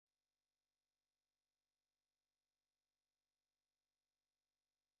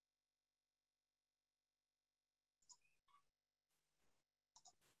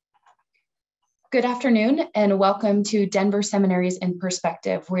Good afternoon, and welcome to Denver Seminaries in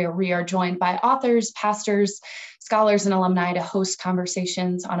Perspective, where we are joined by authors, pastors, scholars, and alumni to host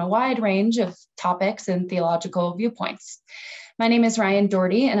conversations on a wide range of topics and theological viewpoints. My name is Ryan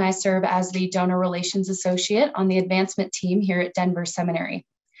Doherty, and I serve as the Donor Relations Associate on the advancement team here at Denver Seminary.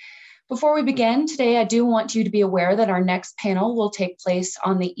 Before we begin today, I do want you to be aware that our next panel will take place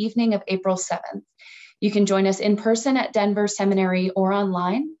on the evening of April 7th. You can join us in person at Denver Seminary or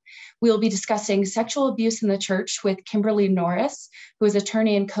online. We will be discussing sexual abuse in the church with Kimberly Norris, who is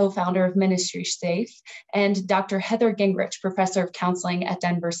attorney and co-founder of Ministry Safe, and Dr. Heather Gingrich, professor of counseling at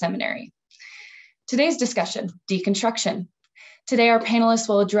Denver Seminary. Today's discussion, deconstruction. Today, our panelists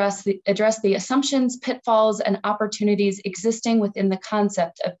will address the assumptions, pitfalls, and opportunities existing within the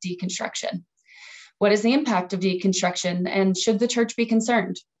concept of deconstruction. What is the impact of deconstruction, and should the church be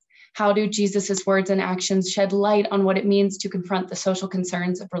concerned? How do Jesus's words and actions shed light on what it means to confront the social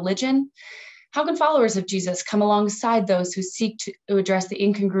concerns of religion? How can followers of Jesus come alongside those who seek to address the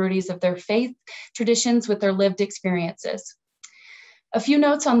incongruities of their faith traditions with their lived experiences? A few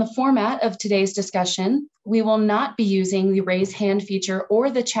notes on the format of today's discussion. We will not be using the raise hand feature or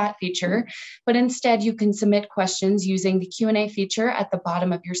the chat feature, but instead you can submit questions using the Q&A feature at the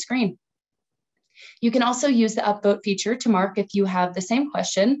bottom of your screen. You can also use the upvote feature to mark if you have the same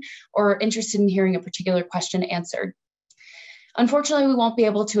question or are interested in hearing a particular question answered. Unfortunately, we won't be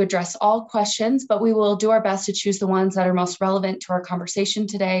able to address all questions, but we will do our best to choose the ones that are most relevant to our conversation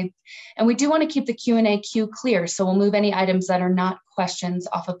today. And we do want to keep the Q&A queue clear, so we'll move any items that are not questions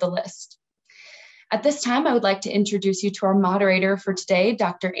off of the list. At this time, I would like to introduce you to our moderator for today,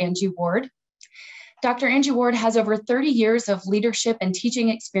 Dr. Angie Ward. Dr. Angie Ward has over 30 years of leadership and teaching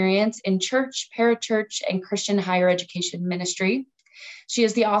experience in church, parachurch, and Christian higher education ministry. She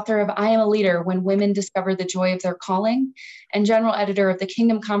is the author of I Am a Leader, When Women Discover the Joy of Their Calling, and general editor of the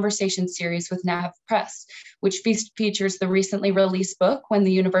Kingdom Conversation series with Nav Press, which features the recently released book, When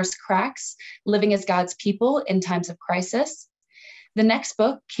the Universe Cracks, Living as God's People in Times of Crisis. The next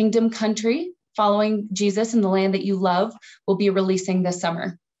book, Kingdom Country, Following Jesus in the Land That You Love, will be releasing this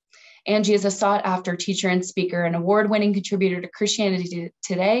summer. Angie is a sought-after teacher and speaker, an award-winning contributor to Christianity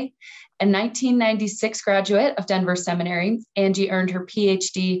Today, a 1996 graduate of Denver Seminary. Angie earned her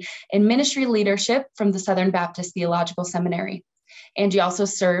PhD in ministry leadership from the Southern Baptist Theological Seminary. Angie also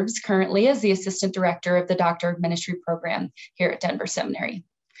serves currently as the assistant director of the Doctor of Ministry program here at Denver Seminary.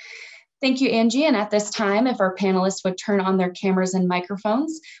 Thank you, Angie. And at this time, if our panelists would turn on their cameras and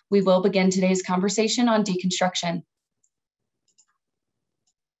microphones, we will begin today's conversation on deconstruction.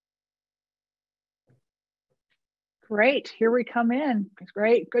 Great, here we come in.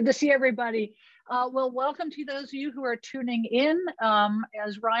 Great, good to see everybody. Well, welcome to those of you who are tuning in.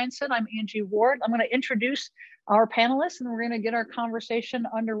 As Ryan said, I'm Angie Ward. I'm going to introduce our panelists and we're going to get our conversation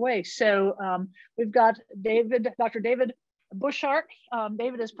underway. So we've got Dr. David Buschart.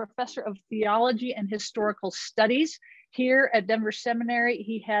 David is professor of theology and historical studies here at Denver Seminary.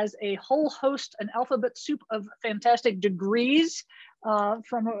 He has a whole host, an alphabet soup of fantastic degrees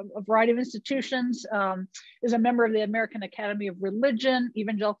from a variety of institutions, is a member of the American Academy of Religion,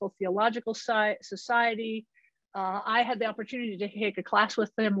 Evangelical Theological Society. I had the opportunity to take a class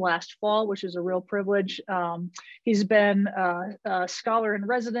with him last fall, which is a real privilege. He's been a scholar in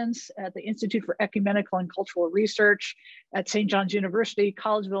residence at the Institute for Ecumenical and Cultural Research at St. John's University,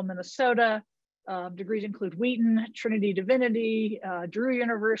 Collegeville, Minnesota. Degrees include Wheaton, Trinity Divinity, Drew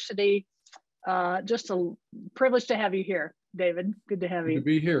University. Just a privilege to have you here, David. Good to have you. Good to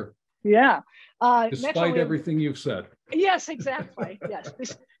be here. Yeah. Despite everything you've said. Yes, exactly. Yes.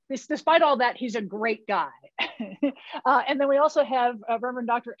 Despite all that, he's a great guy. And then we also have Reverend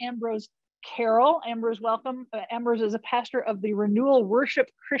Dr. Ambrose Carroll. Ambrose, welcome. Ambrose is a pastor of the Renewal Worship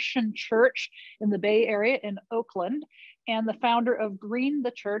Christian Church in the Bay Area in Oakland, and the founder of Green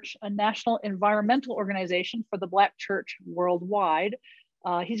the Church, a national environmental organization for the Black church worldwide.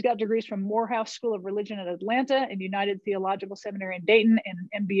 He's got degrees from Morehouse School of Religion in Atlanta and United Theological Seminary in Dayton, and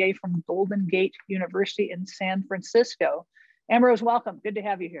an MBA from Golden Gate University in San Francisco. Ambrose, welcome. Good to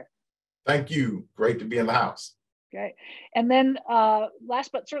have you here. Thank you. Great to be in the house. Okay. And then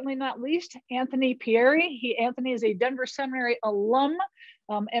last but certainly not least, Anthony Pierri. Anthony is a Denver Seminary alum,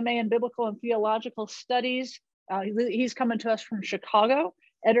 MA in Biblical and Theological Studies. He's coming to us from Chicago.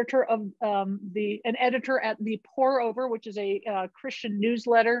 Editor of an editor at the Pour Over, which is a Christian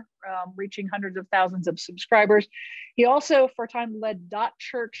newsletter reaching hundreds of thousands of subscribers. He also, for a time, led Dot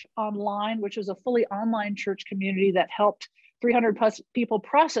Church Online, which is a fully online church community that helped 300 plus people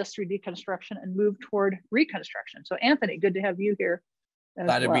process through deconstruction and move toward reconstruction. So, Anthony, good to have you here.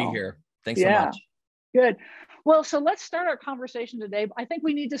 Glad to be here. Thanks so much. Good. Well, so let's start our conversation today. I think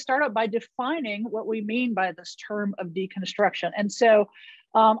we need to start out by defining what we mean by this term of deconstruction. And so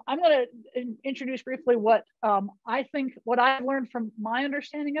I'm going to introduce briefly what I think, what I've learned from my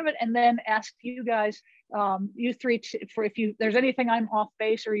understanding of it, and then ask you guys, you three, for if there's anything I'm off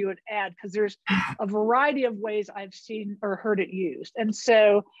base or you would add, because there's a variety of ways I've seen or heard it used. And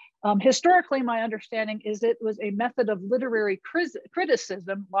so historically, my understanding is it was a method of literary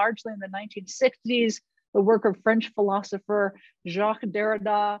criticism, largely in the 1960s, the work of French philosopher Jacques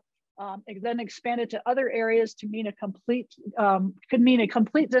Derrida, then expanded to other areas to mean could mean a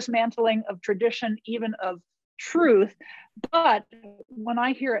complete dismantling of tradition, even of truth. But when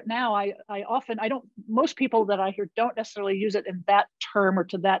I hear it now, most people that I hear don't necessarily use it in that term or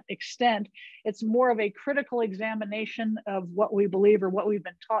to that extent. It's more of a critical examination of what we believe or what we've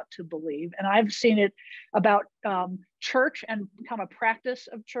been taught to believe. And I've seen it about church and kind of practice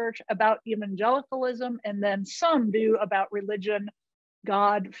of church, about evangelicalism, and then some do about religion,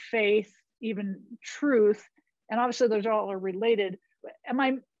 God, faith, even truth. And obviously those all are related.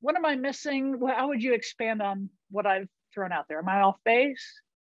 What am I missing? How would you expand on what I've thrown out there? Am I off base?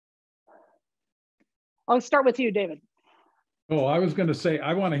 I'll start with you, David. Oh, I was going to say,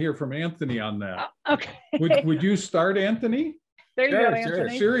 I want to hear from Anthony on that. Okay. Would you start, Anthony? There you go,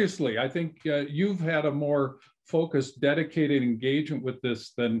 Anthony. Seriously, I think you've had a more focused, dedicated engagement with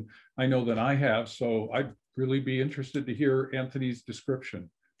this than I know that I have. So I'd really be interested to hear Anthony's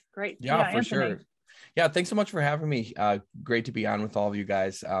description. Great. Yeah, for Anthony. sure. Yeah, thanks so much for having me. Great to be on with all of you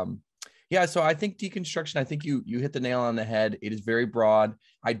guys. Yeah, so I think deconstruction, I think you hit the nail on the head. It is very broad.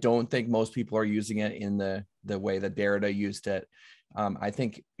 I don't think most people are using it in the way that Derrida used it. I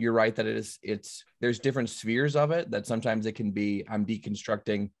think you're right that there's different spheres of it, that sometimes it can be, I'm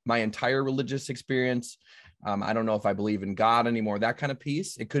deconstructing my entire religious experience. I don't know if I believe in God anymore, that kind of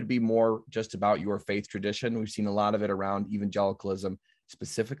piece. It could be more just about your faith tradition. We've seen a lot of it around evangelicalism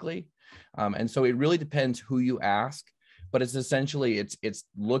specifically. And so it really depends who you ask, but it's essentially, it's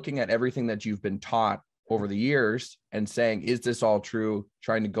looking at everything that you've been taught over the years and saying, is this all true?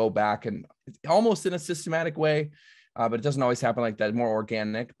 Trying to go back and almost in a systematic way, but it doesn't always happen like that, more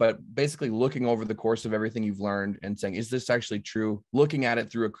organic, but basically looking over the course of everything you've learned and saying, is this actually true? Looking at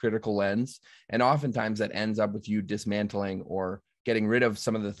it through a critical lens. And oftentimes that ends up with you dismantling or getting rid of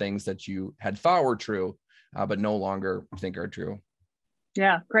some of the things that you had thought were true, but no longer think are true.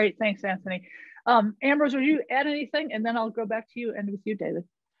 Yeah, great. Thanks, Anthony. Ambrose, would you add anything? And then I'll go back to you and with you, David.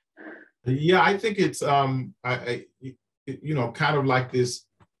 Yeah, I think it's, kind of like this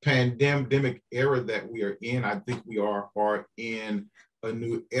pandemic era that we are in. I think we are in a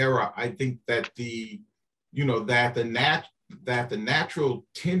new era. I think that the natural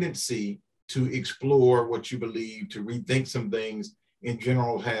tendency to explore what you believe, to rethink some things in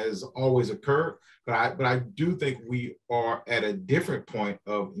general has always occurred. But I do think we are at a different point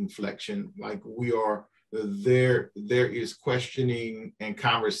of inflection. Like we are, there is questioning and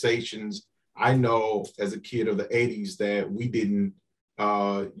conversations. I know as a kid of the 80s that we didn't,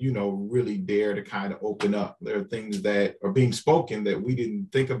 really dare to kind of open up. There are things that are being spoken that we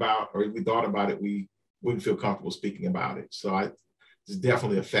didn't think about, or if we thought about it, we wouldn't feel comfortable speaking about it. So it's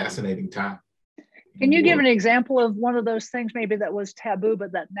definitely a fascinating time. Can you give an example of one of those things maybe that was taboo,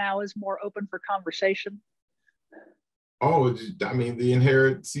 but that now is more open for conversation? Oh, I mean, the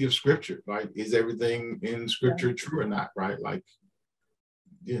inherency of scripture, right? Is everything in scripture true or not, right? Like,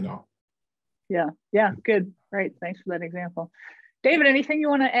 Yeah, good, great. Thanks for that example. David, anything you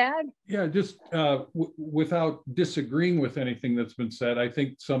want to add? Yeah, just without disagreeing with anything that's been said, I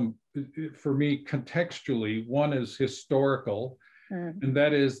think for me, contextually, one is historical, and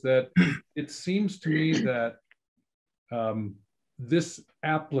that is that it seems to me that this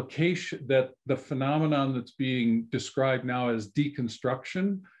application, that the phenomenon that's being described now as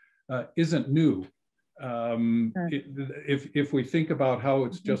deconstruction isn't new. If we think about how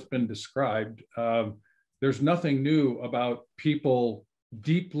it's just been described, there's nothing new about people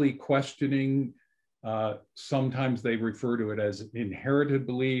deeply questioning. Sometimes they refer to it as inherited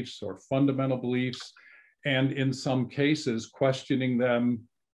beliefs or fundamental beliefs, and in some cases, questioning them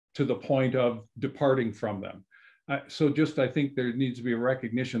to the point of departing from them. So I think there needs to be a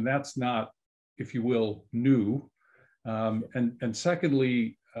recognition that's not, if you will, new. And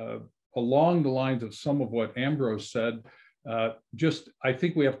secondly, along the lines of some of what Ambrose said, I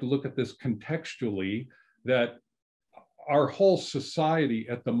think we have to look at this contextually, that our whole society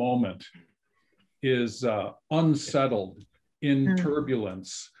at the moment is unsettled, in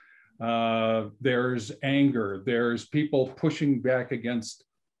turbulence. There's anger, there's people pushing back against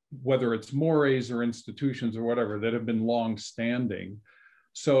whether it's mores or institutions or whatever that have been long standing.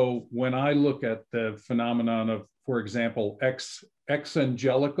 So when I look at the phenomenon of, for example,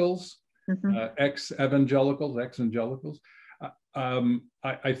 ex-evangelicals,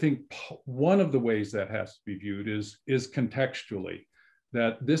 I think one of the ways that has to be viewed is contextually,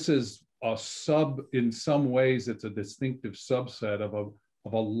 that this is in some ways, it's a distinctive subset of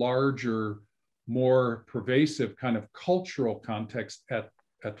a larger, more pervasive kind of cultural context at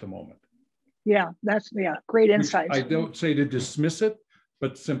the moment. Yeah, that's great insights. I don't say to dismiss it,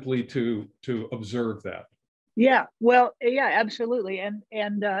 but simply to observe that. Yeah, well, yeah, absolutely, and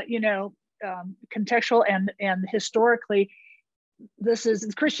contextual and historically, this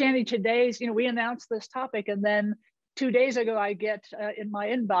is Christianity Today's. We announced this topic, and then 2 days ago, I get in my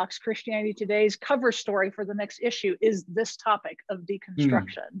inbox Christianity Today's cover story for the next issue is this topic of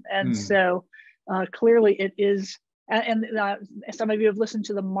deconstruction, and so clearly it is. And some of you have listened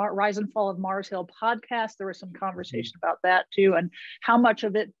to the Rise and Fall of Mars Hill podcast. There was some conversation about that too, and how much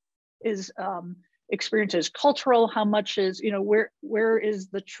of it is experience is cultural, how much is, where is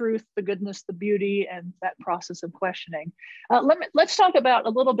the truth, the goodness, the beauty, and that process of questioning. Let's talk about a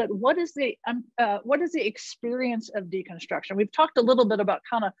little bit, what is the experience of deconstruction? We've talked a little bit about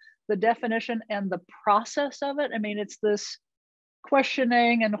kind of the definition and the process of it. I mean, it's this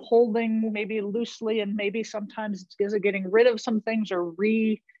questioning and holding maybe loosely, and maybe sometimes it's getting rid of some things or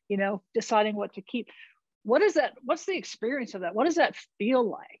deciding what to keep. What is that? What's the experience of that? What does that feel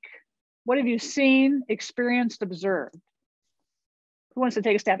like? What have you seen, experienced, observed? Who wants to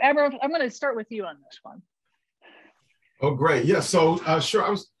take a stab? Ambrose, I'm going to start with you on this one. Oh, great. Yeah. So sure.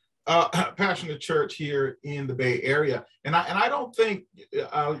 I was pastoring a church here in the Bay Area, and I don't think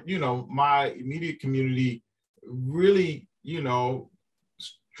my immediate community really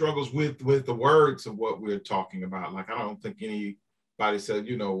struggles with the words of what we're talking about. Like, I don't think anybody said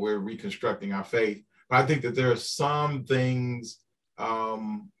we're reconstructing our faith. But I think that there are some things.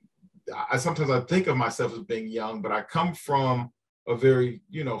 Sometimes I think of myself as being young, but I come from a very,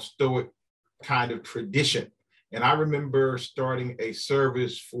 stoic kind of tradition. And I remember starting a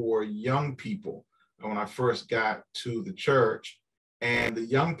service for young people when I first got to the church. And the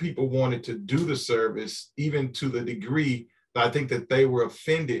young people wanted to do the service, even to the degree that I think that they were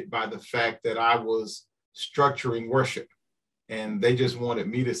offended by the fact that I was structuring worship. And they just wanted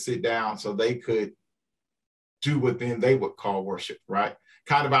me to sit down so they could do what then they would call worship, right?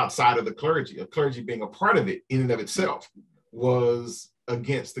 Kind of outside of the clergy. A clergy being a part of it in and of itself was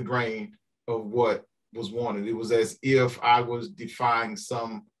against the grain of what was wanted. It was as if I was defying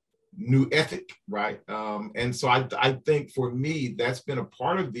some new ethic, right? And so I think for me, that's been a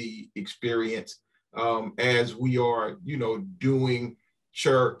part of the experience as we are, doing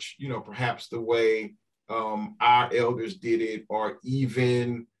church, perhaps the way our elders did it, or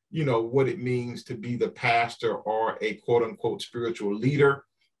even what it means to be the pastor or a quote unquote spiritual leader.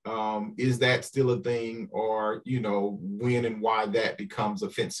 Is that still a thing, or, when and why that becomes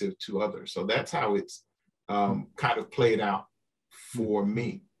offensive to others? So that's how it's kind of played out for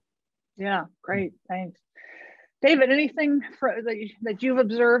me. Yeah, great. Thanks. David, anything that you've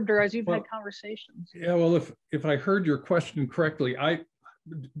observed or as you've had conversations? Yeah, well, if I heard your question correctly,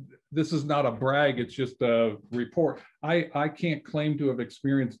 this is not a brag, it's just a report. I can't claim to have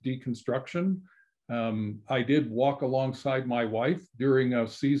experienced deconstruction. I did walk alongside my wife during a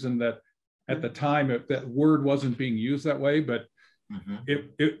season that at the time that word wasn't being used that way, but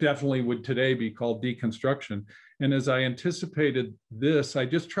it definitely would today be called deconstruction. And as I anticipated this, I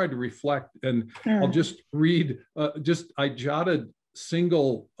just tried to reflect, and I'll just read, I jotted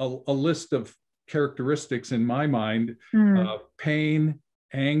a list of characteristics in my mind: pain,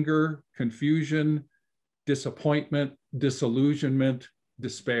 anger, confusion, disappointment, disillusionment,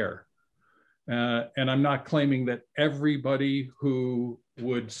 despair. And I'm not claiming that everybody who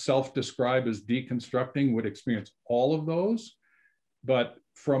would self-describe as deconstructing would experience all of those, but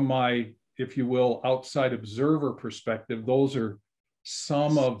from my, if you will, outside observer perspective, those are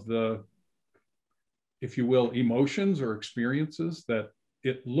some of the, if you will, emotions or experiences that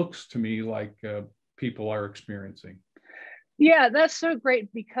it looks to me like people are experiencing. Yeah, that's so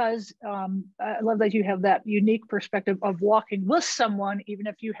great, because I love that you have that unique perspective of walking with someone, even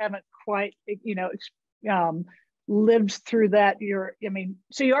if you haven't quite, lived through that.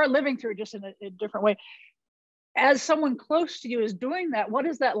 So you are living through it just in a different way. As someone close to you is doing that, what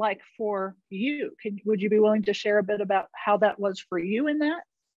is that like for you? Would you be willing to share a bit about how that was for you in that?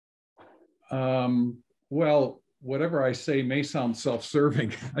 Well, whatever I say may sound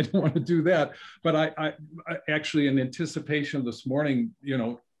self-serving. I don't want to do that. But I actually, in anticipation this morning,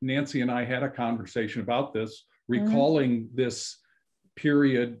 Nancy and I had a conversation about this, recalling this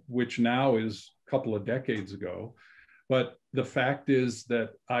period, which now is a couple of decades ago, But the fact is that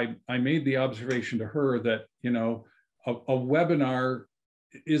I made the observation to her that, you know, a webinar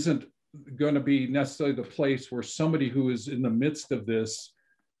isn't going to be necessarily the place where somebody who is in the midst of this,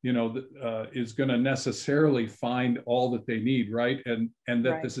 you know, is going to necessarily find all that they need, right? And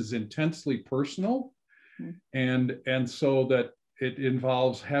that this is intensely personal, and so that it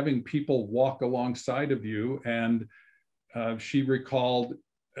involves having people walk alongside of you. And she recalled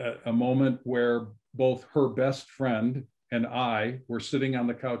a moment where both her best friend and I were sitting on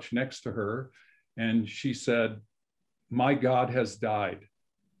the couch next to her, and she said, "My God has died."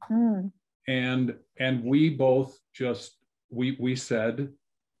 And we both just, we said,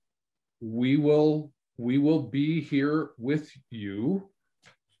 we will be here with you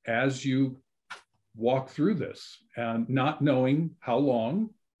as you walk through this, and not knowing how long,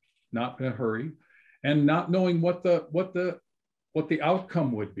 not in a hurry, and not knowing what the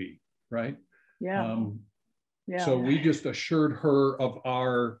outcome would be, right? So we just assured her of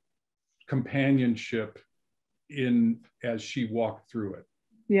our companionship as she walked through it.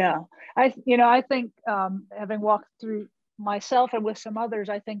 I think having walked through myself and with some others,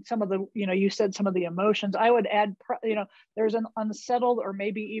 I think some of the, you said some of the emotions, I would add, there's an unsettled or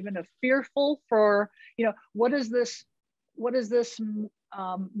maybe even a fearful for, what does this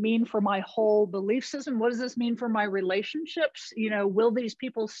mean for my whole belief system? What does this mean for my relationships? Will these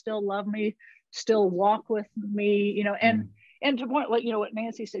people still love me, still walk with me? And to point, like, what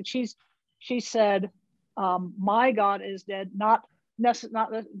Nancy said, she said, my God is dead, not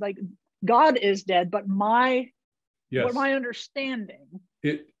like God is dead, but what my understanding.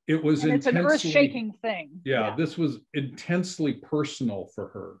 It was, and it's an earth-shaking thing. This was intensely personal for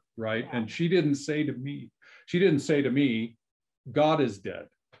her, right? And she didn't say to me, God is dead.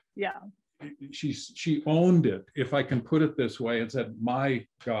 She owned it, if I can put it this way, and said, my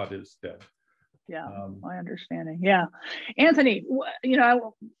God is dead. My understanding. Anthony, I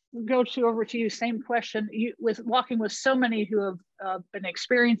will go over to you, same question. You, with walking with so many who have been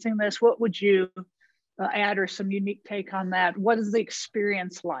experiencing this, what would you add, or some unique take on that? What is the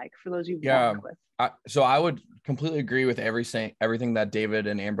experience like for those you've walked with? So I would completely agree with everything that David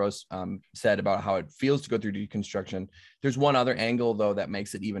and Ambrose said about how it feels to go through deconstruction. There's one other angle, though, that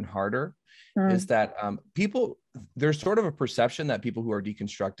makes it even harder, is that there's sort of a perception that people who are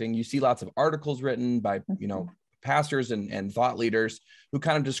deconstructing, you see lots of articles written by, pastors and thought leaders who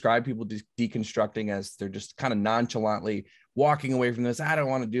kind of describe people deconstructing as they're just kind of nonchalantly walking away from this. I don't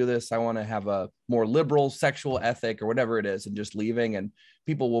want to do this. I want to have a more liberal sexual ethic or whatever it is, and just leaving. And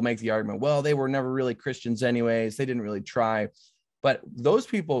people will make the argument, well, they were never really Christians anyways. They didn't really try. But those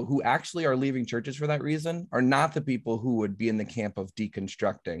people who actually are leaving churches for that reason are not the people who would be in the camp of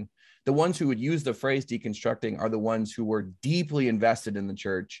deconstructing. The ones who would use the phrase deconstructing are the ones who were deeply invested in the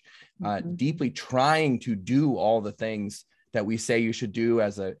church, deeply trying to do all the things that we say you should do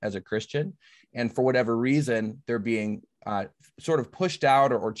as a Christian. And for whatever reason, they're being sort of pushed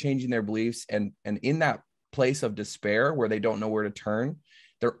out or changing their beliefs. And in that place of despair where they don't know where to turn,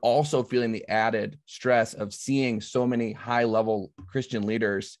 they're also feeling the added stress of seeing so many high-level Christian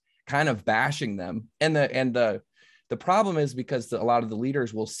leaders kind of bashing them. And the problem is because a lot of the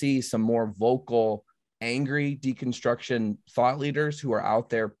leaders will see some more vocal, angry deconstruction thought leaders who are out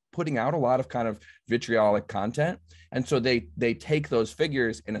there putting out a lot of kind of vitriolic content. And so they take those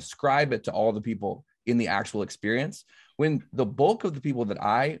figures and ascribe it to all the people in the actual experience, when the bulk of the people that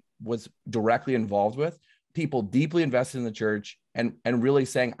I was directly involved with, people deeply invested in the church and really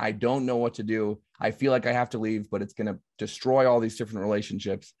saying, I don't know what to do. I feel like I have to leave, but it's going to destroy all these different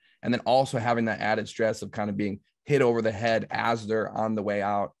relationships. And then also having that added stress of kind of being hit over the head as they're on the way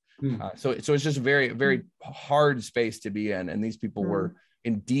out. So it's just a very, very hard space to be in. And these people were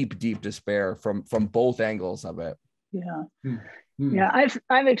in deep, deep despair from both angles of it. I've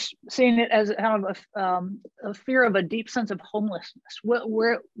seen it as kind of a fear of a deep sense of homelessness.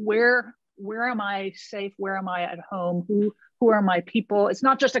 Where am I safe? Where am I at home? Who are my people? It's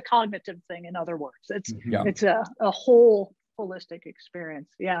not just a cognitive thing, in other words. It's a whole holistic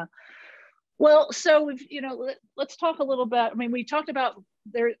experience. Well, so let's talk a little bit. I mean, we talked about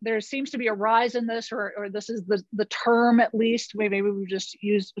there seems to be a rise in this, or this is the term, at least. Maybe we just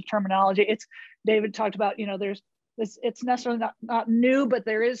use the terminology. It's David talked about. There's this. It's necessarily not new, but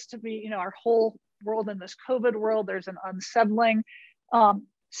there is to be. Our whole world in this COVID world. There's an unsettling.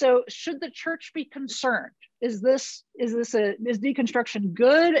 So should the church be concerned? Is deconstruction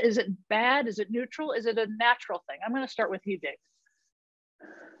good? Is it bad? Is it neutral? Is it a natural thing? I'm going to start with you, Dave.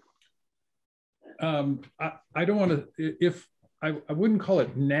 I don't want to, I wouldn't call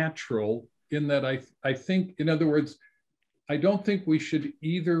it natural, in that I think, in other words, I don't think we should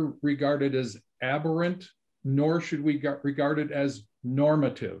either regard it as aberrant nor should we regard it as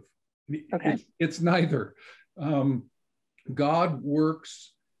normative. Okay. It's neither. God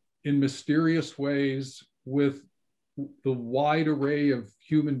works in mysterious ways with the wide array of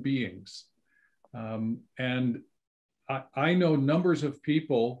human beings. And I know numbers of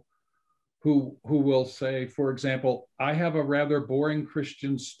people who will say, for example, I have a rather boring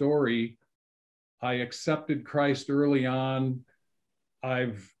Christian story. I accepted Christ early on.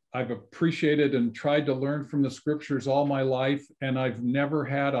 I've appreciated and tried to learn from the scriptures all my life, and I've never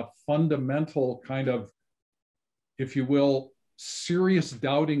had a fundamental kind of, if you will, serious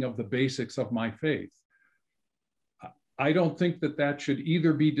doubting of the basics of my faith. I don't think that should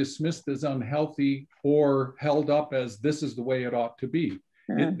either be dismissed as unhealthy or held up as this is the way it ought to be.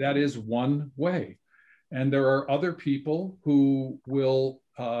 That is one way. And there are other people who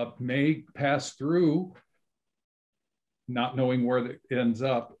may pass through, not knowing where it ends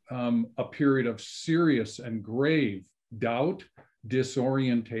up, a period of serious and grave doubt,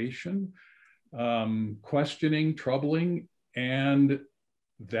 disorientation, questioning, troubling, and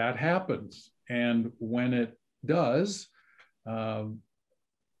that happens. And when it does,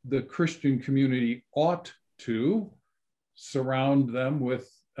 the Christian community ought to surround them with,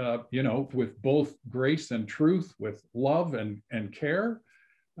 with both grace and truth, with love and care.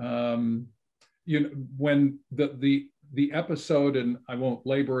 When the episode, and I won't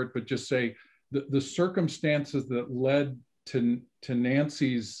labor it, but just say the circumstances that led to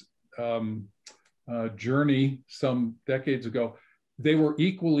Nancy's journey some decades ago, they were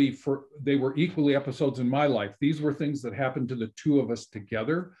equally episodes in my life. These were things that happened to the two of us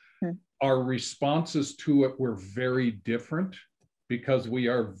together. Our responses to it were very different because we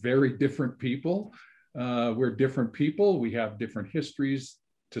are very different people. We're different people. We have different histories,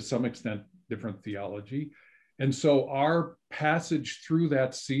 to some extent, different theology. And so our passage through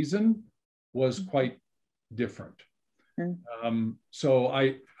that season was quite different. So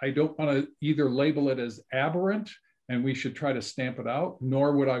I don't want to either label it as aberrant and we should try to stamp it out,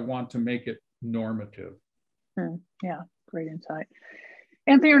 nor would I want to make it normative. Yeah, great insight.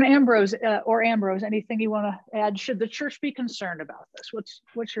 Anthony and Ambrose, anything you want to add? Should the church be concerned about this?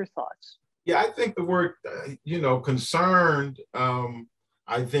 What's your thoughts? Yeah, I think the word, concerned,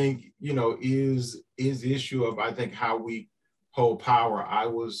 I think, is the issue of, I think, how we hold power. I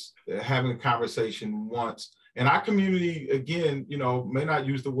was having a conversation once, and our community, again, may not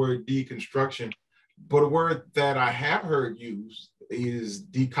use the word deconstruction, but a word that I have heard used is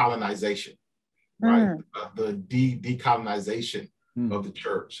decolonization, right? The decolonization of the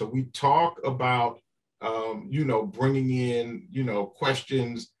church. So we talk about, bringing in,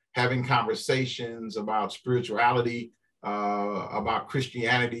 questions, having conversations about spirituality, about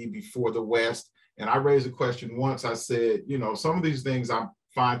Christianity before the West. And I raised a question once. I said, some of these things I'm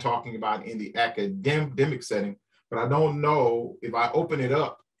fine talking about in the academic setting, but I don't know if I open it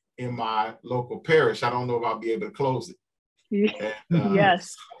up in my local parish, I don't know if I'll be able to close it. And,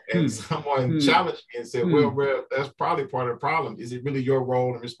 yes. And someone challenged me and said, well, that's probably part of the problem. Is it really your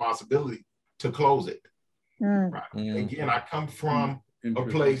role and responsibility to close it? Right. Again, I come from a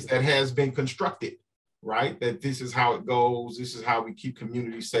place that has been constructed, right? That this is how it goes. This is how we keep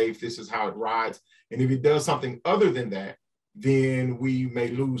community safe. This is how it rides. And if it does something other than that, then we may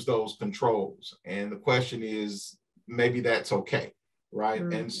lose those controls. And the question is, maybe that's okay. Right.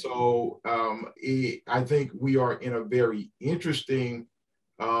 And so I think we are in a very interesting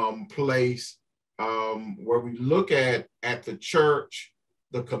place where we look at the church,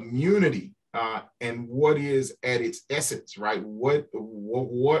 the community, and what is at its essence, right? What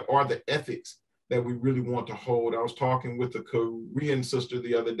are the ethics that we really want to hold? I was talking with a Korean sister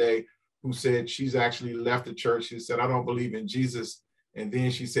the other day who said she's actually left the church. She said, I don't believe in Jesus. And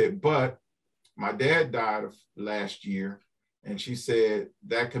then she said, but my dad died last year. And she said,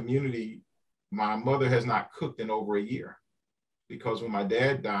 that community, my mother has not cooked in over a year because when my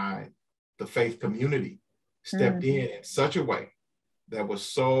dad died, the faith community stepped in such a way that was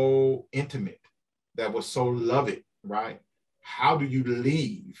so intimate, that was so loving, right? How do you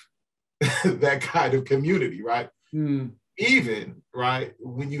leave that kind of community, right? Even, right,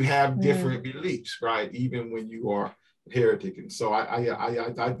 when you have different beliefs, right? Even when you are heretic. And so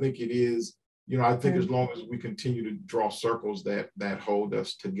I think it is, I think as long as we continue to draw circles that hold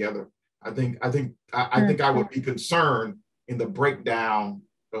us together, I think I would be concerned in the breakdown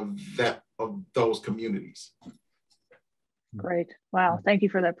of those communities. Great. Wow. Thank you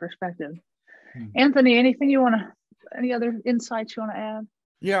for that perspective. Anthony, any other insights you want to add?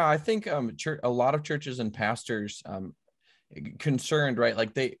 Yeah, I think a lot of churches and pastors, concerned, right?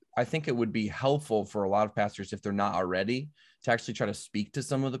 Like I think it would be helpful for a lot of pastors, if they're not already, to actually try to speak to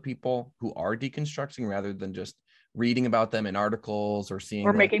some of the people who are deconstructing rather than just reading about them in articles or seeing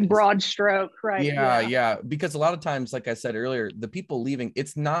or making broad stroke, right? Yeah. Because a lot of times, like I said earlier, the people leaving,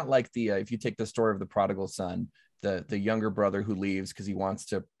 it's not like the if you take the story of the prodigal son, the younger brother who leaves because he wants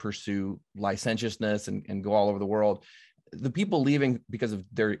to pursue licentiousness and go all over the world. The people leaving because of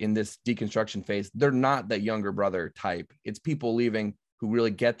they're in this deconstruction phase, they're not that younger brother type. It's people leaving who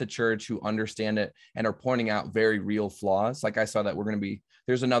really get the church, who understand it, and are pointing out very real flaws. Like I saw that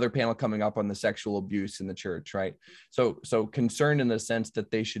there's another panel coming up on the sexual abuse in the church, right? So concerned in the sense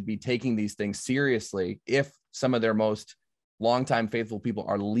that they should be taking these things seriously if some of their most longtime faithful people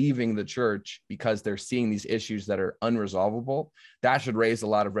are leaving the church because they're seeing these issues that are unresolvable. That should raise a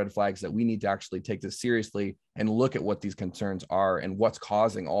lot of red flags that we need to actually take this seriously and look at what these concerns are and what's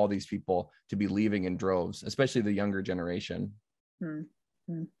causing all these people to be leaving in droves, especially the younger generation.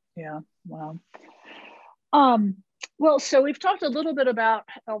 Mm-hmm. Yeah. Wow. Well, so we've talked a little bit about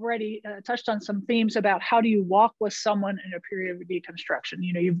already, touched on some themes about how do you walk with someone in a period of deconstruction.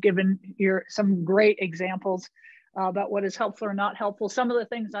 You know, you've given some great examples about what is helpful or not helpful. Some of the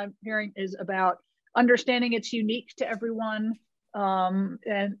things I'm hearing is about understanding it's unique to everyone, and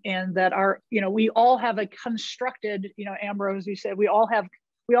that we all have a constructed, Ambrose, you said we all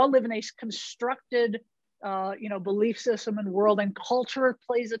live in a constructed belief system and world, and culture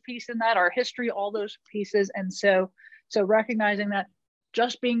plays a piece in that, our history, all those pieces. And so recognizing that,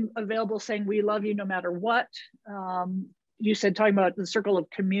 just being available, saying we love you no matter what. You said, talking about the circle of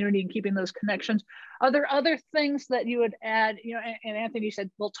community and keeping those connections. Are there other things that you would add, and Anthony, you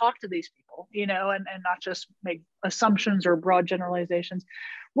said, we'll talk to these people, and not just make assumptions or broad generalizations.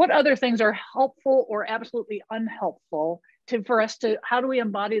 What other things are helpful or absolutely unhelpful for us to, how do we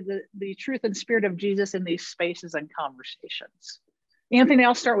embody the truth and spirit of Jesus in these spaces and conversations? Anthony,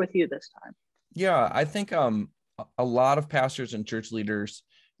 I'll start with you this time. Yeah, I think a lot of pastors and church leaders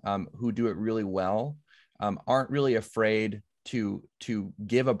who do it really well aren't really afraid to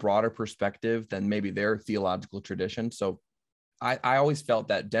give a broader perspective than maybe their theological tradition. So I always felt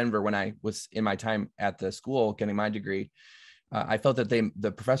that Denver, when I was in my time at the school getting my degree, I felt that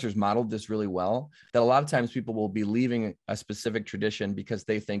the professors modeled this really well, that a lot of times people will be leaving a specific tradition because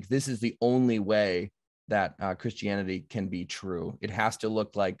they think this is the only way that Christianity can be true. It has to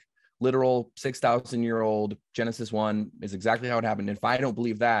look like literal 6,000-year-old Genesis 1 is exactly how it happened. If I don't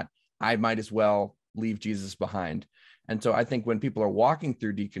believe that, I might as well leave Jesus behind. And so I think when people are walking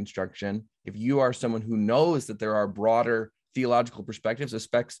through deconstruction, if you are someone who knows that there are broader theological perspectives,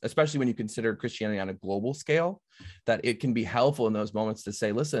 especially when you consider Christianity on a global scale, that it can be helpful in those moments to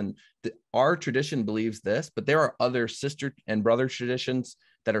say, listen, our tradition believes this, but there are other sister and brother traditions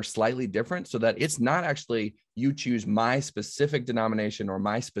that are slightly different, so that it's not actually you choose my specific denomination or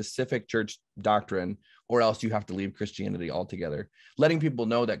my specific church doctrine, or else you have to leave Christianity altogether. Letting people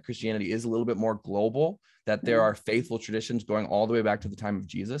know that Christianity is a little bit more global, that there are faithful traditions going all the way back to the time of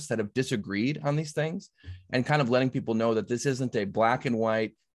Jesus that have disagreed on these things, and kind of letting people know that this isn't a black and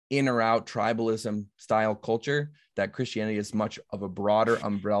white, in or out tribalism style culture, that Christianity is much of a broader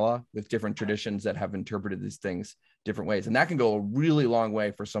umbrella with different traditions that have interpreted these things different ways. And that can go a really long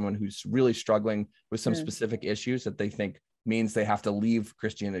way for someone who's really struggling with some specific issues that they think means they have to leave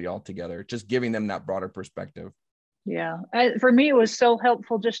Christianity altogether, just giving them that broader perspective. Yeah. For me, it was so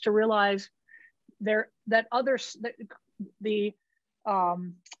helpful just to realize the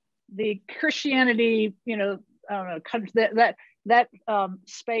Christianity, I don't know, that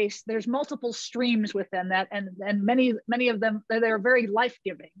space, there's multiple streams within that, and many of them, they're very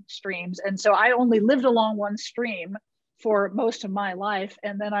life-giving streams. And so I only lived along one stream for most of my life,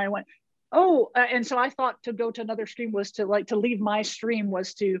 and then I went, and so I thought to go to another stream was to leave my stream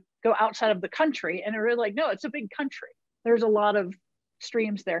was to go outside of the country, and I really no, it's a big country. There's a lot of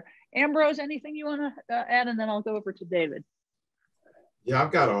streams there. Ambrose, anything you want to add, and then I'll go over to David. Yeah,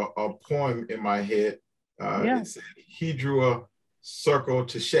 I've got a poem in my head. It said, he drew a circle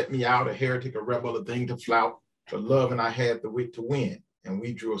to shut me out, a heretic, a rebel, a thing to flout, but love and I had the wit to win, and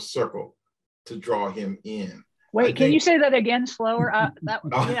we drew a circle to draw him in. Wait, can you say that again slower? I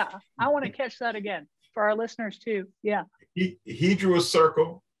want to catch that again for our listeners too. Yeah. He drew a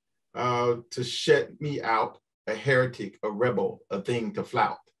circle to shut me out, a heretic, a rebel, a thing to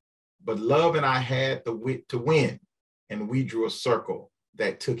flout, but love and I had the wit to win, and we drew a circle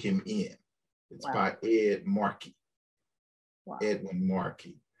that took him in. It's by Ed Markey. Wow. Edwin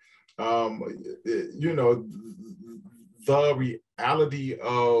Markey. The reality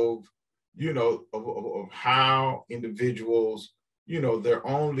of how individuals, their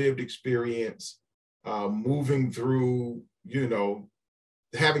own lived experience, moving through, you know,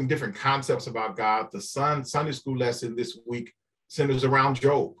 having different concepts about God. The Sunday school lesson this week centers around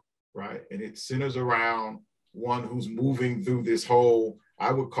Job, right? And it centers around one who's moving through this whole,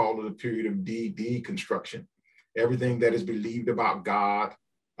 I would call it a period of deconstruction. Everything that is believed about God,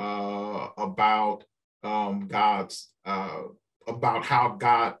 about how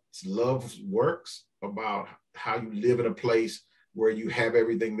God's love works, about how you live in a place where you have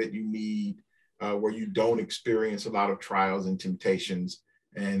everything that you need, where you don't experience a lot of trials and temptations.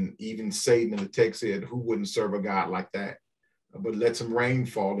 And even Satan in the text said, who wouldn't serve a God like that? But let some rain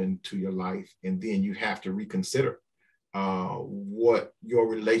fall into your life, and then you have to reconsider what your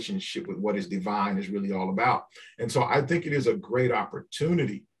relationship with what is divine is really all about. And so I think it is a great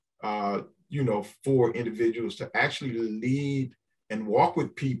opportunity, you know, for individuals to actually lead and walk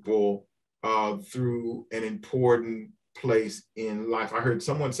with people through an important place in life. I heard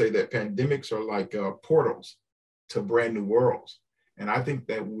someone say that pandemics are like portals to brand new worlds. And I think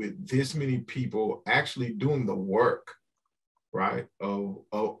that with this many people actually doing the work, right,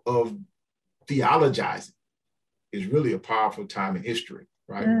 of theologizing is really a powerful time in history,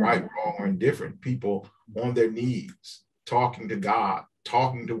 right? Right, wrong, or indifferent. People on their knees, talking to God,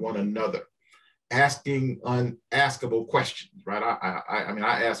 talking to one another, asking unaskable questions, right? I mean,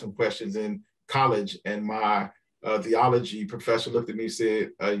 I asked some questions in college, and my theology professor looked at me and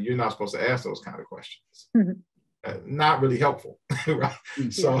said, you're not supposed to ask those kind of questions. Not really helpful, right?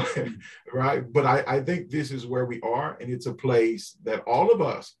 So, right. But I think this is where we are, and it's a place that all of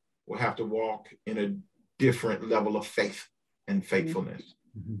us will have to walk in a different level of faith and faithfulness.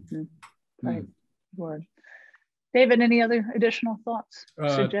 Right. Word. David, any other additional thoughts,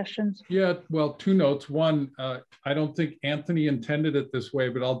 suggestions? Yeah, well, two notes. One, I don't think Anthony intended it this way,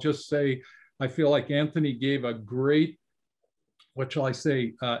 but I'll just say, I feel like Anthony gave a great, what shall I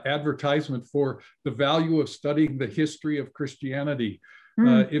say, advertisement for the value of studying the history of Christianity.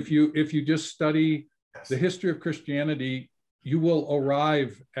 If you just study the history of Christianity, you will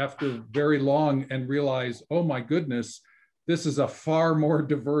arrive after very long and realize, oh my goodness, this is a far more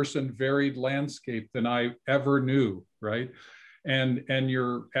diverse and varied landscape than I ever knew, right? And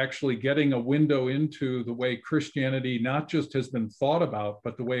you're actually getting a window into the way Christianity not just has been thought about,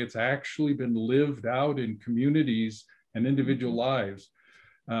 but the way it's actually been lived out in communities and individual lives.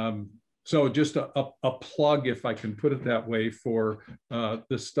 So just a plug, if I can put it that way, for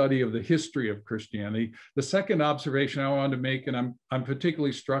the study of the history of Christianity. The second observation I wanted to make, and I'm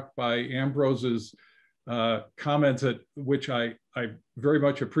particularly struck by Ambrose's comments, which I very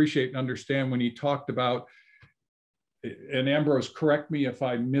much appreciate and understand, when he talked about, and Ambrose, correct me if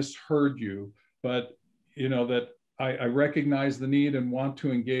I misheard you, but you know, that I recognize the need and want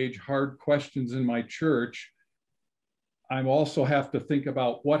to engage hard questions in my church. I also have to think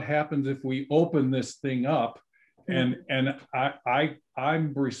about what happens if we open this thing up, and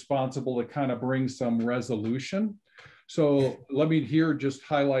I'm responsible to kind of bring some resolution. So let me here just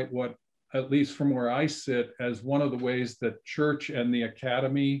highlight what, at least from where I sit, as one of the ways that church and the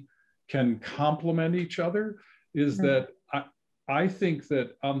academy can complement each other, is that I think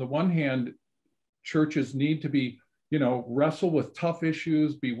that on the one hand, churches need to be, you know, wrestle with tough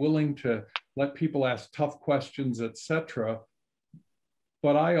issues, be willing to let people ask tough questions, etc.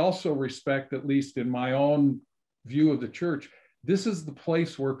 But I also respect, at least in my own view of the church, this is the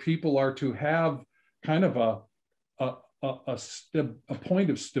place where people are to have kind of a point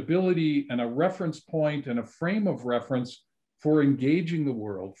of stability and a reference point and a frame of reference for engaging the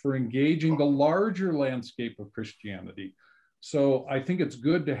world, for engaging the larger landscape of Christianity. So I think it's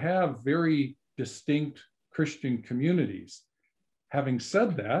good to have very distinct Christian communities. Having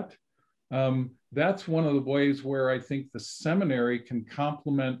said that, that's one of the ways where I think the seminary can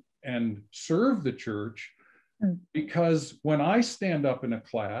complement and serve the church, because when I stand up in a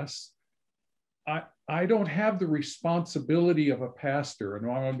class, I don't have the responsibility of a pastor. And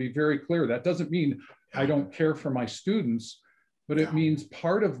I want to be very clear, that doesn't mean I don't care for my students, but it means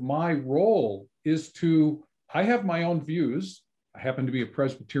part of my role is to, I have my own views. I happen to be a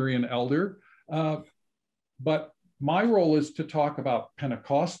Presbyterian elder, but my role is to talk about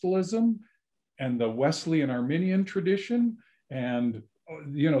Pentecostalism and the Wesleyan Arminian tradition and,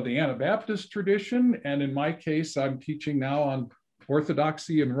 you know, the Anabaptist tradition. And in my case, I'm teaching now on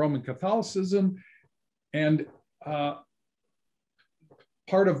Orthodoxy and Roman Catholicism. And part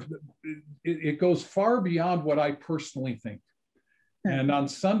of it goes far beyond what I personally think. And on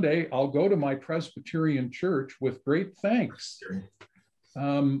Sunday, I'll go to my Presbyterian church with great thanks.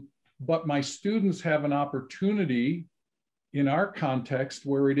 But my students have an opportunity in our context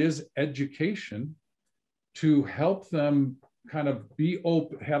where it is education to help them kind of be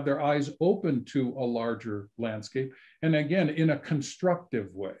open, have their eyes open to a larger landscape. And again, in a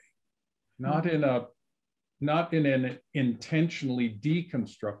constructive way, not in an intentionally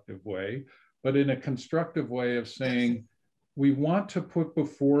deconstructive way, but in a constructive way of saying, we want to put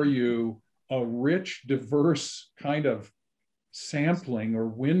before you a rich, diverse kind of sampling or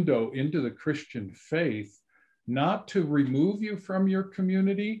window into the Christian faith, not to remove you from your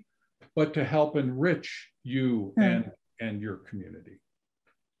community, but to help enrich you and your community.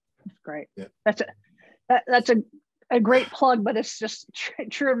 That's great. Yeah. That's a great plug, but it's just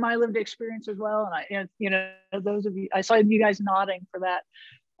true in my lived experience as well. And those of you, I saw you guys nodding for that.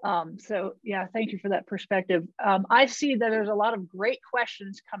 So yeah, thank you for that perspective. I see that there's a lot of great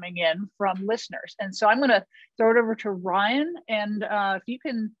questions coming in from listeners. And so I'm going to throw it over to Ryan. And if you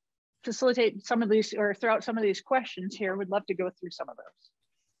can facilitate some of these or throw out some of these questions here, we'd love to go through some of those.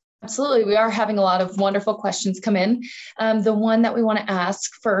 Absolutely. We are having a lot of wonderful questions come in. The one that we want to ask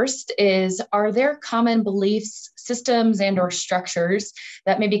first is, are there common beliefs, systems, and or structures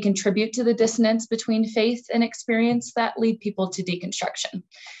that maybe contribute to the dissonance between faith and experience that lead people to deconstruction?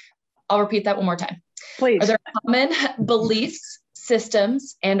 I'll repeat that one more time. Please. Are there common beliefs,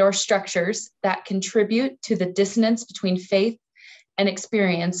 systems, and or structures that contribute to the dissonance between faith and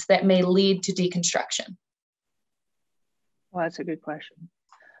experience that may lead to deconstruction? Well, that's a good question.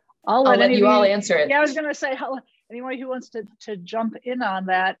 I'll let you all answer it. Yeah, I was going to say, anyone who wants to jump in on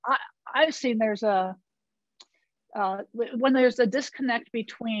that, I've seen there's when there's a disconnect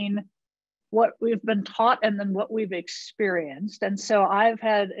between what we've been taught and then what we've experienced. And so I've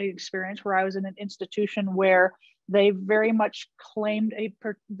had an experience where I was in an institution where they very much claimed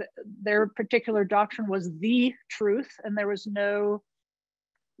their particular doctrine was the truth, and there was no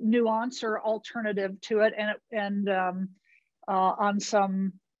nuance or alternative to it. And on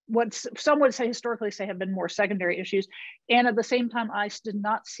some, what some would say historically have been more secondary issues. And at the same time, I did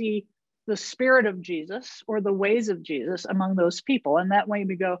not see the spirit of Jesus or the ways of Jesus among those people. And that made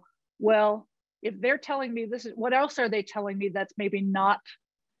me go, well, if they're telling me this, what else are they telling me that's maybe not,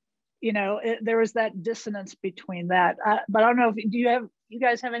 there was that dissonance between that. But I don't know, you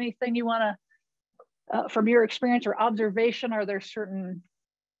guys have anything you want to, from your experience or observation, are there certain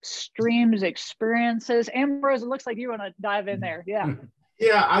streams, experiences? Ambrose, it looks like you want to dive in there. Yeah.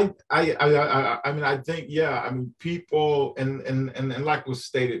 Yeah, I mean, I think, people, and like was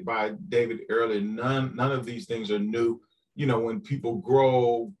stated by David earlier, none of these things are new. When people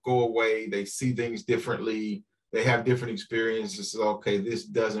go away, they see things differently, they have different experiences. Okay, this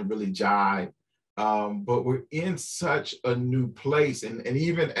doesn't really jive. But we're in such a new place, and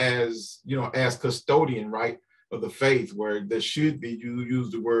even as custodian, right, of the faith, where there should be, you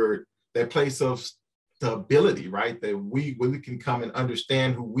use the word, that place of stability, right? That we can come and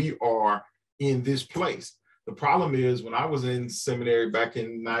understand who we are in this place. The problem is, when I was in seminary back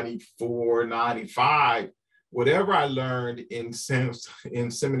in 94, 95, whatever I learned in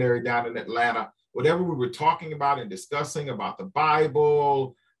seminary down in Atlanta, whatever we were talking about and discussing about the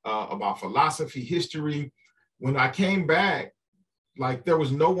Bible, about philosophy, history, when I came back, like, there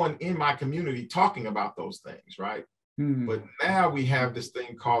was no one in my community talking about those things, right? But now we have this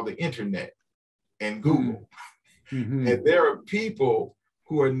thing called the internet and Google. And there are people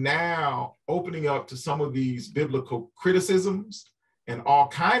who are now opening up to some of these biblical criticisms and all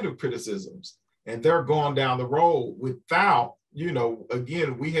kinds of criticisms. And they're going down the road without,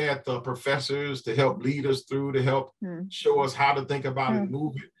 again, we had the professors to help lead us through, to help show us how to think about it,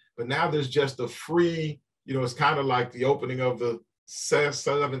 move it. But now there's just a free, it's kind of like the opening of the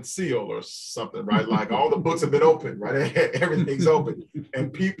seventh seal or something, right? Like, all the books have been opened, right? Everything's open,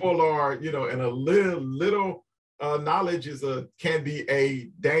 and people are, and a little knowledge can be a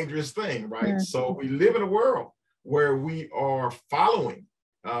dangerous thing, right? So we live in a world where we are following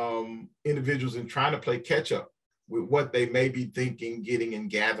individuals and trying to play catch up with what they may be thinking, getting, and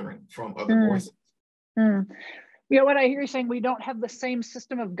gathering from other voices. What I hear you saying, we don't have the same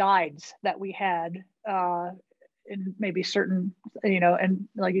system of guides that we had in maybe certain, and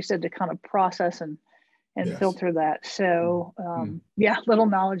like you said, to kind of process and filter that. So little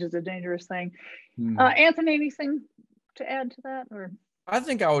knowledge is a dangerous thing. Anthony, anything to add to that? Or I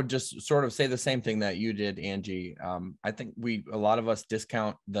think I would just sort of say the same thing that you did, Angie. I think a lot of us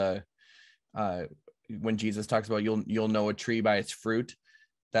discount when Jesus talks about you'll know a tree by its fruit,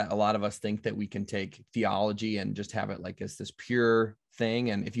 that a lot of us think that we can take theology and just have it like as this pure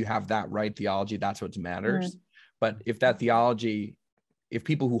thing. And if you have that right theology, that's what matters. But if that theology, if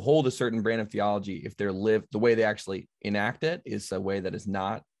people who hold a certain brand of theology, if they're lived, the way they actually enact it is a way that is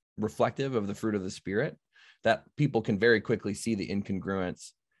not reflective of the fruit of the Spirit, that people can very quickly see the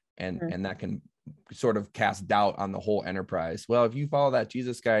incongruence, and that can sort of cast doubt on the whole enterprise. Well, if you follow that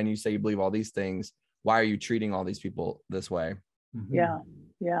Jesus guy and you say you believe all these things, why are you treating all these people this way? Mm-hmm.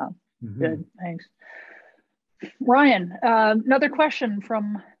 Yeah. Mm-hmm. Good, thanks. Ryan, another question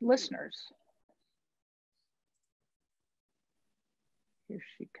from listeners. Here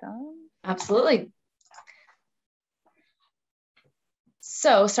she comes. Absolutely.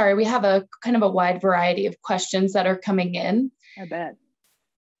 So, sorry, we have a kind of a wide variety of questions that are coming in. I bet.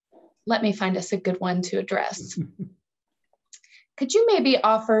 Let me find us a good one to address. Could you maybe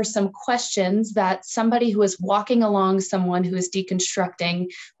offer some questions that somebody who is walking along someone who is deconstructing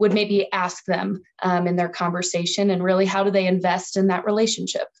would maybe ask them in their conversation, and really how do they invest in that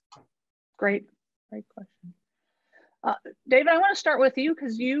relationship? Great question. David, I want to start with you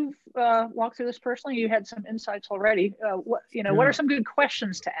because you've walked through this personally. You had some insights already. What are some good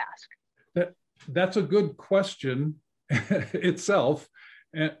questions to ask? That's a good question itself.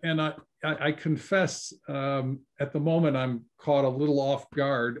 And I confess, at the moment, I'm caught a little off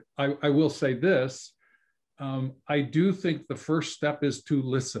guard. I will say this. I do think the first step is to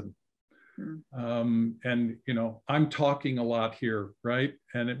listen. And, I'm talking a lot here, right?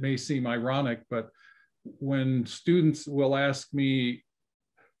 And it may seem ironic, but when students will ask me,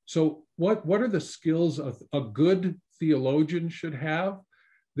 so what are the skills a good theologian should have?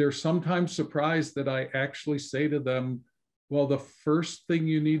 They're sometimes surprised that I actually say to them, well, the first thing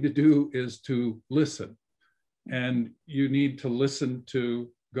you need to do is to listen. And you need to listen to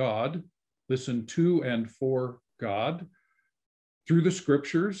God, listen to and for God through the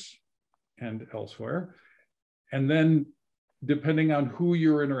scriptures and elsewhere. And then depending on who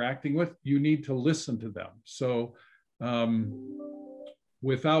you're interacting with, you need to listen to them. So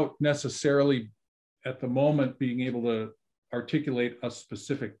without necessarily at the moment being able to articulate a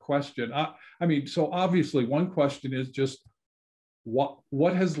specific question. So obviously one question is just,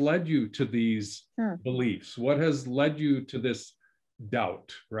 what has led you to these beliefs? What has led you to this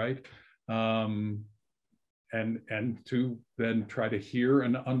doubt, right? And to then try to hear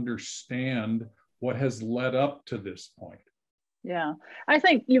and understand what has led up to this point. Yeah, I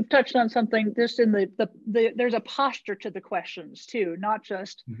think you've touched on something just in there's a posture to the questions too, not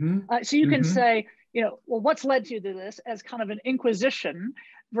just, so you can say, well, what's led you to this as kind of an inquisition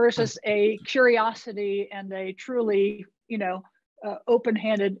versus a curiosity and a truly,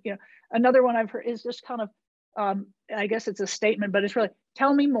 open-handed, another one I've heard is just kind of, I guess it's a statement, but it's really,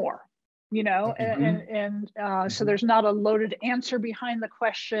 tell me more, so there's not a loaded answer behind the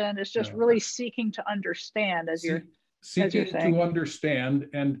question. It's just really seeking to understand seeking to understand.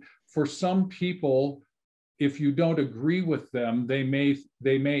 And for some people, if you don't agree with them, they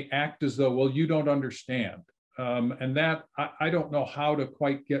may act as though, well, you don't understand. And that, I don't know how to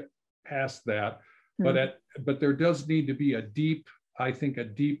quite get past that, but there does need to be a deep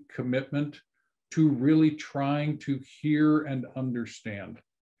commitment to really trying to hear and understand.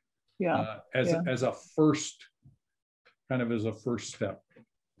 As a first step.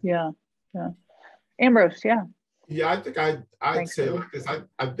 Yeah. Ambrose, Yeah, I think I'd say it like this.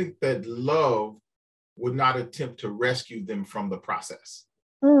 I think that love would not attempt to rescue them from the process.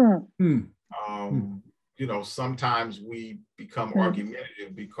 Sometimes we become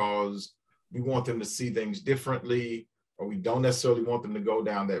argumentative because we want them to see things differently, or we don't necessarily want them to go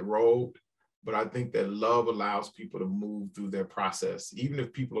down that road. But I think that love allows people to move through their process, even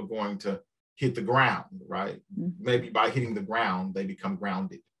if people are going to hit the ground, right? Maybe by hitting the ground, they become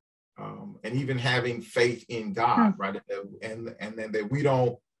grounded. And even having faith in God, right? And then that we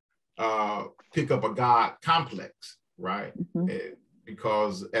don't pick up a God complex, right?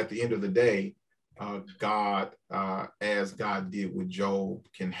 Because at the end of the day, God, as God did with Job,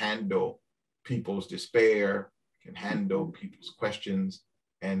 can handle people's despair, can handle people's questions.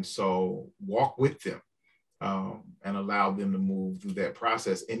 And so walk with them and allow them to move through that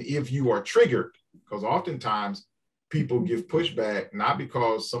process. And if you are triggered, because oftentimes people give pushback, not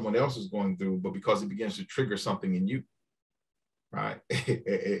because someone else is going through, but because it begins to trigger something in you, right?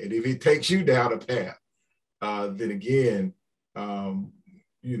 And if it takes you down a path, then again,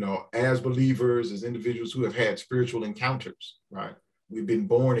 as believers, as individuals who have had spiritual encounters, right? We've been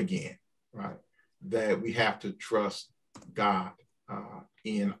born again, right? That we have to trust God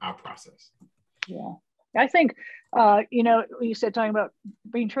in our process. Yeah. I think, you said talking about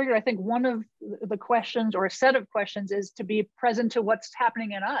being triggered, I think one of the questions or a set of questions is to be present to what's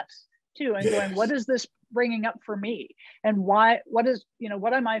happening in us too, and going, what is this bringing up for me? And why, what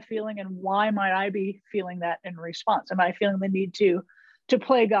am I feeling and why might I be feeling that in response? Am I feeling the need to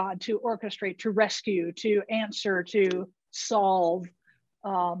play God, to orchestrate, to rescue, to answer, to solve,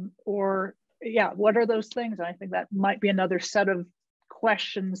 what are those things? And I think that might be another set of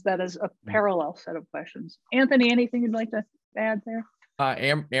questions that is a parallel set of questions. Anthony, anything you'd like to add there?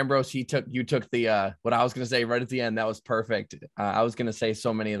 Ambrose, you took the what I was going to say right at the end. That was perfect. I was going to say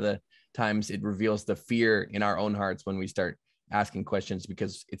so many of the times it reveals the fear in our own hearts when we start asking questions,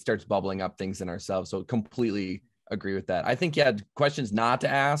 because it starts bubbling up things in ourselves. So completely agree with that. I think, yeah, questions not to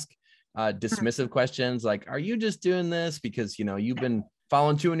ask, dismissive questions like, are you just doing this because, you know, you've been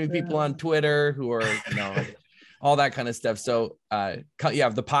following too many people on Twitter who are, you know, all that kind of stuff. So yeah,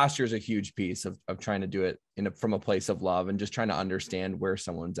 the posture is a huge piece of trying to do it from a place of love and just trying to understand where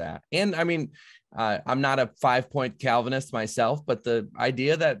someone's at. And I mean, I'm not a 5-point Calvinist myself, but the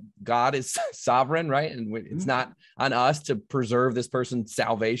idea that God is sovereign, right? And it's not on us to preserve this person's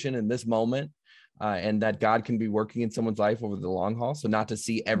salvation in this moment, and that God can be working in someone's life over the long haul. So not to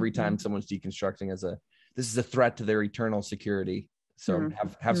see every time someone's deconstructing this is a threat to their eternal security. So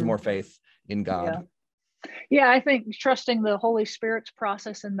have some more faith in God. Yeah, I think trusting the Holy Spirit's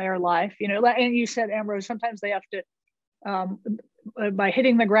process in their life, you know, and you said, Ambrose, sometimes they have to, by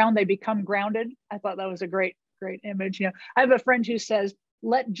hitting the ground, they become grounded. I thought that was a great image. You know, I have a friend who says,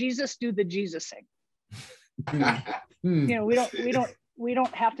 let Jesus do the Jesusing. You know, we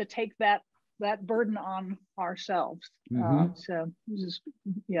don't have to take that burden on ourselves. So this is,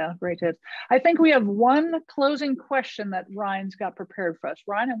 yeah, great tips. I think we have one closing question that Ryan's got prepared for us.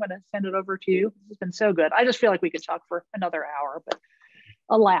 Ryan, I'm going to send it over to you. It's been so good. I just feel like we could talk for another hour, but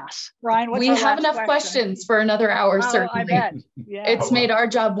alas, Ryan, we have enough questions for another hour. Certainly. I bet. Yeah. It's made our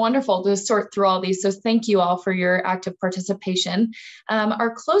job wonderful to sort through all these. So thank you all for your active participation.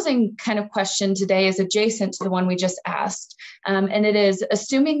 Our closing kind of question today is adjacent to the one we just asked. And it is,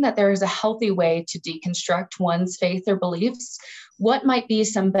 assuming that there is a healthy way to deconstruct one's faith or beliefs, what might be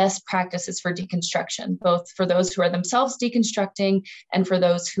some best practices for deconstruction, both for those who are themselves deconstructing and for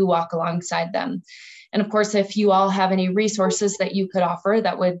those who walk alongside them? And of course, if you all have any resources that you could offer,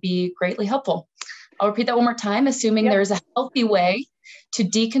 that would be greatly helpful. I'll repeat that one more time. Assuming there is a healthy way to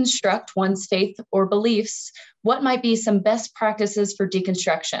deconstruct one's faith or beliefs, what might be some best practices for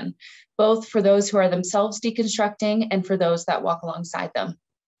deconstruction, both for those who are themselves deconstructing and for those that walk alongside them?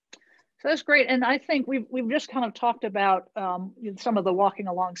 So that's great. And I think we've just kind of talked about some of the walking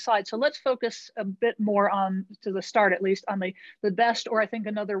alongside. So let's focus a bit more on, to the start at least, on the best, or I think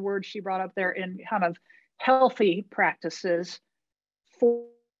another word she brought up there, in kind of healthy practices for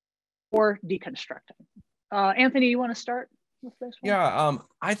deconstructing. Anthony, you want to start with this one? Yeah,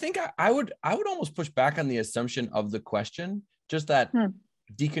 I think I would almost push back on the assumption of the question, just that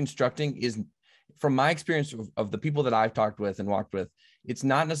deconstructing is, from my experience of the people that I've talked with and walked with, it's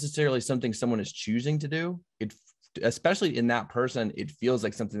not necessarily something someone is choosing to do. It, especially in that person, it feels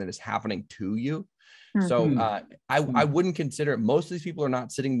like something that is happening to you. So I wouldn't consider it. Most of these people are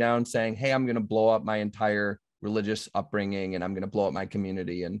not sitting down saying, hey, I'm going to blow up my entire religious upbringing and I'm going to blow up my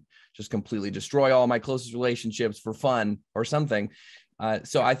community and just completely destroy all my closest relationships for fun or something.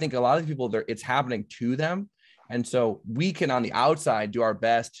 So I think a lot of people, it's happening to them. And so we can, on the outside, do our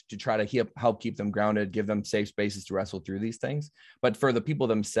best to try to help keep them grounded, give them safe spaces to wrestle through these things. But for the people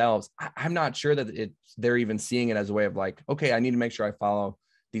themselves, I'm not sure that they're even seeing it as a way of like, okay, I need to make sure I follow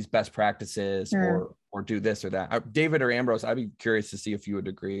these best practices or do this or that. David or Ambrose, I'd be curious to see if you would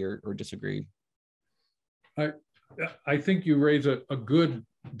agree or disagree. I think you raise a good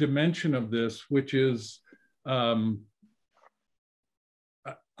dimension of this, which is, I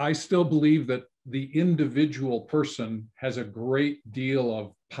still believe that the individual person has a great deal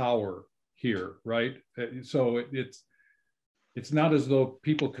of power here, right? So it's not as though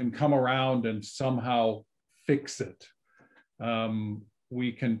people can come around and somehow fix it.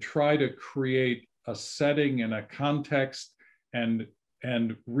 We can try to create a setting and a context and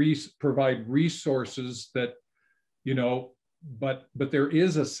provide resources that, you know, but there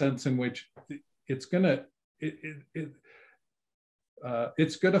is a sense in which it's gonna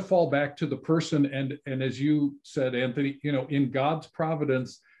fall back to the person, and as you said, Anthony, you know, in God's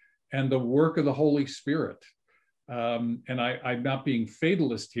providence and the work of the Holy Spirit. And I'm not being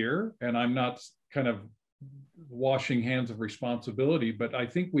fatalist here, and I'm not kind of washing hands of responsibility, but I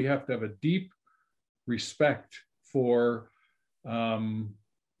think we have to have a deep respect for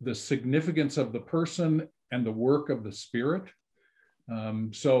the significance of the person and the work of the Spirit.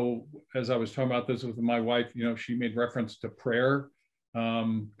 So as I was talking about this with my wife, you know, she made reference to prayer.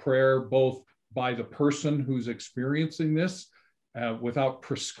 Prayer both by the person who's experiencing this without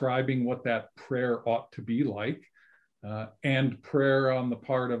prescribing what that prayer ought to be like, and prayer on the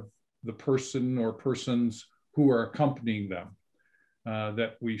part of the person or persons who are accompanying them,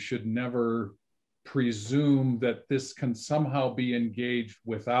 that we should never presume that this can somehow be engaged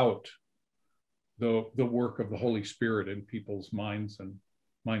without the work of the Holy Spirit in people's minds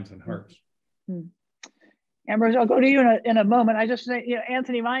and hearts. Mm-hmm. Ambrose, I'll go to you in a moment. I just say,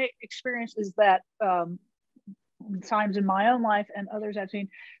 Anthony, my experience is that times in my own life and others I've seen,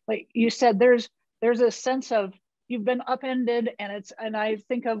 like you said, there's a sense of you've been upended, and I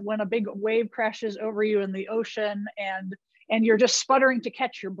think of when a big wave crashes over you in the ocean and you're just sputtering to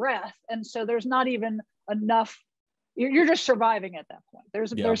catch your breath, and so there's not even enough. You're just surviving at that point.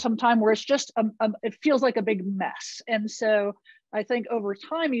 There's some time where it's just it feels like a big mess, and so I think over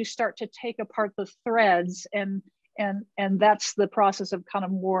time you start to take apart the threads, and that's the process of kind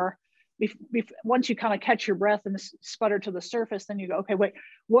of more. Once you kind of catch your breath and sputter to the surface, then you go, okay, wait,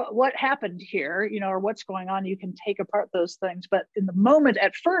 what happened here? Or what's going on? You can take apart those things, but in the moment,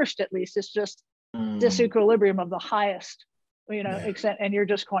 at first, at least, it's just disequilibrium of the highest, extent, and you're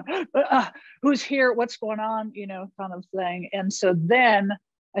just going, who's here? What's going on? Kind of thing. And so then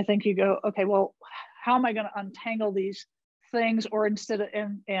I think you go, okay, well, how am I going to untangle these things? Or instead of,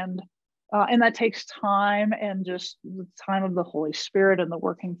 and that takes time, and just the time of the Holy Spirit and the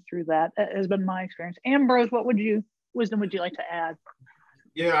working through that has been my experience. Ambrose, what wisdom would you like to add?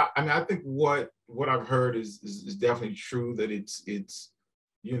 Yeah, I mean, I think what I've heard is definitely true, that it's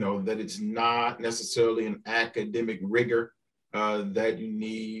that it's not necessarily an academic rigor that you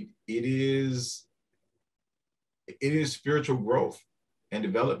need. It is spiritual growth and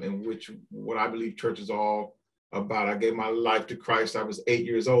development, which what I believe church is all about. I gave my life to Christ. I was 8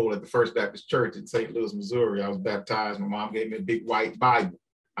 years old at the First Baptist Church in St. Louis, Missouri. I was baptized. My mom gave me a big white Bible.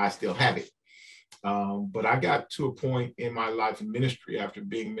 I still have it. But I got to a point in my life in ministry, after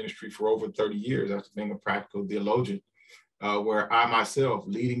being in ministry for over 30 years, after being a practical theologian, where I myself,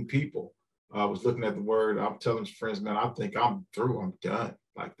 leading people, was looking at the word. I'm telling friends, man, I think I'm through. I'm done.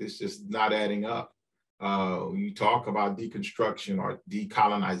 Like, this just not adding up. You talk about deconstruction or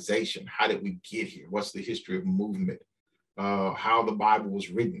decolonization. How did we get here? What's the history of movement? How the Bible was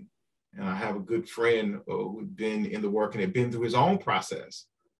written. And I have a good friend who'd been in the work and had been through his own process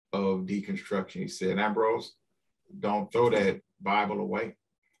of deconstruction. He said, Ambrose, don't throw that Bible away.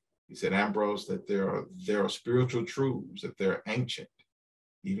 He said, Ambrose, that there are spiritual truths, that they're ancient,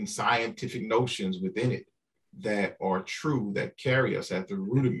 even scientific notions within it that are true, that carry us at the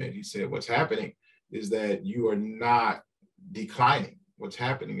rudiment. He said, what's happening is that you are not declining. What's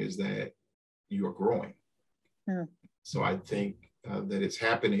happening is that you are growing. Yeah. So I think that it's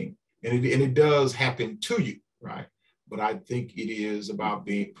happening, and it does happen to you, right? But I think it is about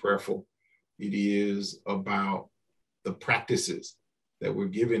being prayerful. It is about the practices that we're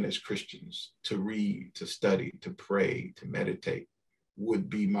given as Christians to read, to study, to pray, to meditate would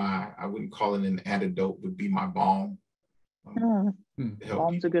be I wouldn't call it an antidote, would be my balm.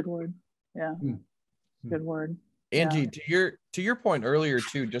 Balm's a good word. Yeah. Good word. Angie, to your point earlier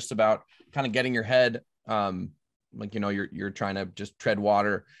too, just about kind of getting your head, you're trying to just tread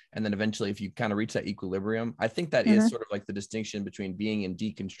water, and then eventually if you kind of reach that equilibrium, I think that is sort of like the distinction between being in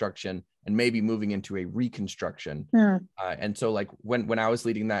deconstruction and maybe moving into a reconstruction. And so like when I was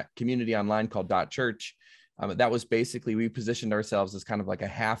leading that community online called .church, that was basically, we positioned ourselves as kind of like a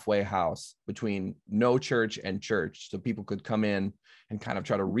halfway house between no church and church. So people could come in and kind of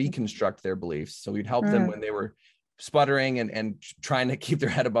try to reconstruct their beliefs. So we'd help them when they were sputtering and trying to keep their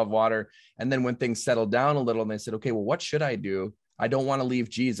head above water. And then when things settled down a little and they said, okay, well, what should I do? I don't want to leave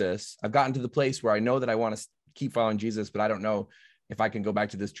Jesus. I've gotten to the place where I know that I want to keep following Jesus, but I don't know if I can go back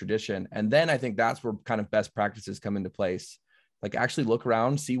to this tradition. And then I think that's where kind of best practices come into place. Like actually look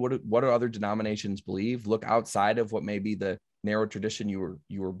around, see what do other denominations believe, look outside of what may be the narrow tradition you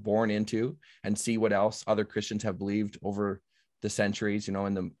were born into, and see what else other Christians have believed over the centuries,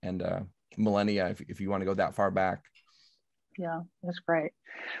 and millennia, if you want to go that far back. Yeah, that's great.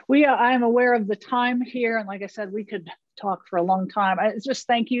 I'm aware of the time here, and like I said, we could talk for a long time. I just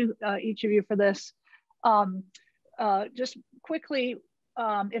thank you, each of you, for this. Just quickly,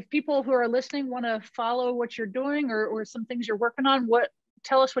 if people who are listening want to follow what you're doing or some things you're working on,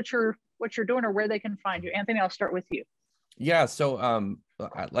 tell us what you're doing or where they can find you. Anthony, I'll start with you. Yeah. So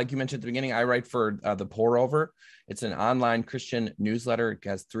like you mentioned at the beginning, I write for the Pour Over. It's an online Christian newsletter. It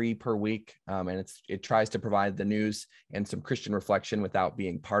has 3 per week. And it tries to provide the news and some Christian reflection without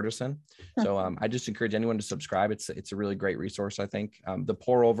being partisan. So I just encourage anyone to subscribe. It's a really great resource, I think.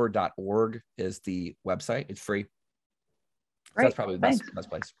 Thepourover.org is the website. It's free. So that's probably the best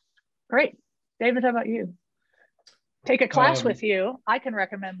place. Great. David, how about you? Take a class with you. I can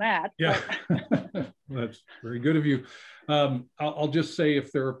recommend that. Yeah, that's very good of you. I'll just say,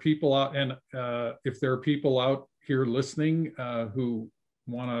 if there are people out here listening who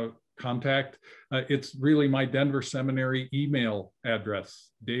want to contact, it's really my Denver Seminary email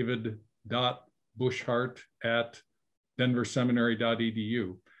address, david.buschart Buschart at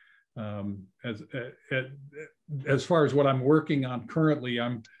denverseminary.edu. As far as what I'm working on currently,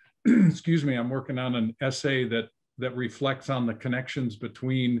 I'm excuse me, I'm working on an essay that reflects on the connections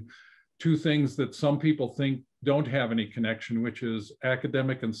between two things that some people think don't have any connection, which is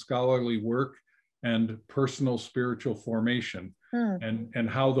academic and scholarly work and personal spiritual formation, and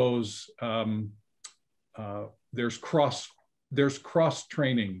how those there's cross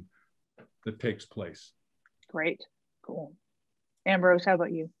training that takes place. Great, cool. Ambrose, how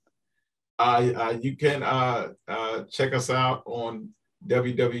about you? You can check us out on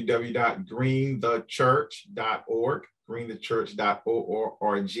www.greenthechurch.org,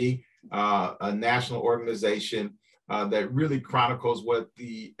 greenthechurch.org, a national organization that really chronicles what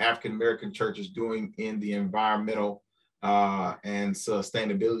the African American church is doing in the environmental and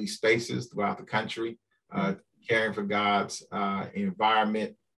sustainability spaces throughout the country, caring for God's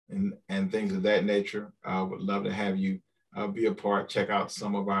environment and things of that nature. Would love to have you be a part. Check out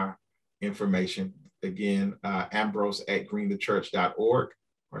some of our information. Again, Ambrose at greenthechurch.org,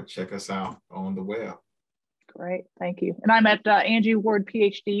 or check us out on the web. Great, thank you. And I'm at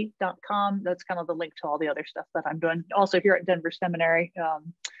angiewardphd.com. That's kind of the link to all the other stuff that I'm doing. Also here at Denver Seminary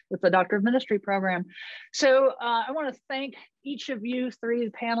with the Doctor of Ministry program. So I want to thank each of you three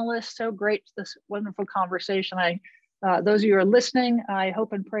panelists. So great, this wonderful conversation. Those of you who are listening, I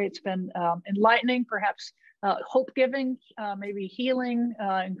hope and pray it's been enlightening, perhaps hope-giving, maybe healing,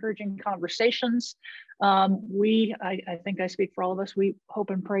 encouraging conversations. I think I speak for all of us. We hope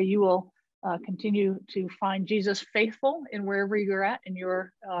and pray you will continue to find Jesus faithful in wherever you're at in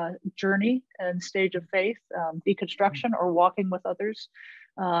your journey and stage of faith, deconstruction, or walking with others,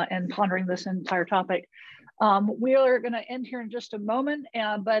 and pondering this entire topic. We are going to end here in just a moment,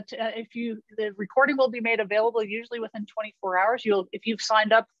 but the recording will be made available usually within 24 hours. If you've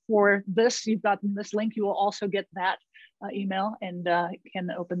signed up for this, you've gotten this link, you will also get that email and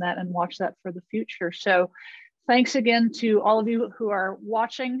can open that and watch that for the future. So thanks again to all of you who are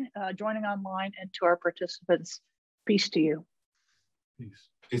watching, joining online, and to our participants. Peace to you. Peace.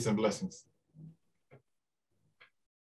 Peace and blessings.